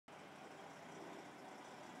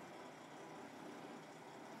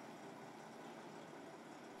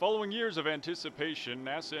Following years of anticipation,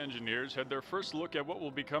 NASA engineers had their first look at what will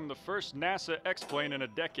become the first NASA X-plane in a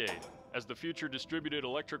decade, as the future distributed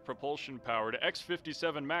electric propulsion-powered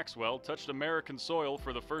X-57 Maxwell touched American soil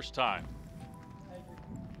for the first time.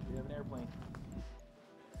 We have an airplane.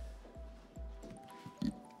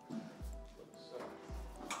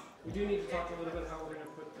 We do need to talk a little bit how we're going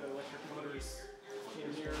to put the electric motors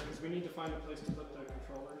in here, because we need to find a place to put the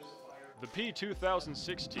controllers. The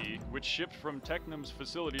P-2006T, which shipped from Tecnam's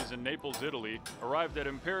facilities in Naples, Italy, arrived at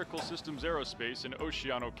Empirical Systems Aerospace in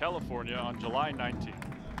Oceano, California on July 19th.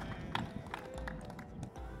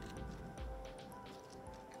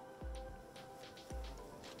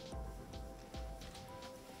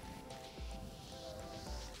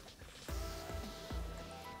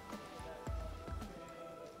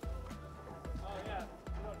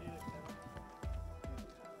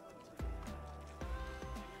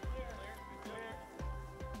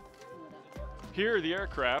 Here, the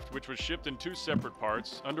aircraft, which was shipped in two separate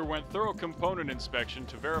parts, underwent thorough component inspection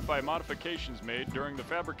to verify modifications made during the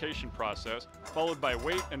fabrication process, followed by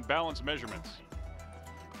weight and balance measurements.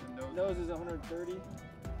 The nose is 130.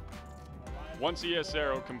 Once ES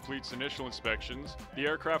Aero completes initial inspections, the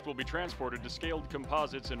aircraft will be transported to Scaled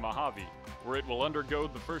Composites in Mojave, where it will undergo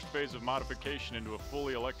the first phase of modification into a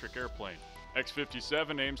fully electric airplane.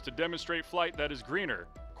 X-57 aims to demonstrate flight that is greener,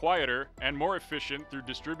 quieter, and more efficient through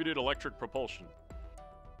distributed electric propulsion.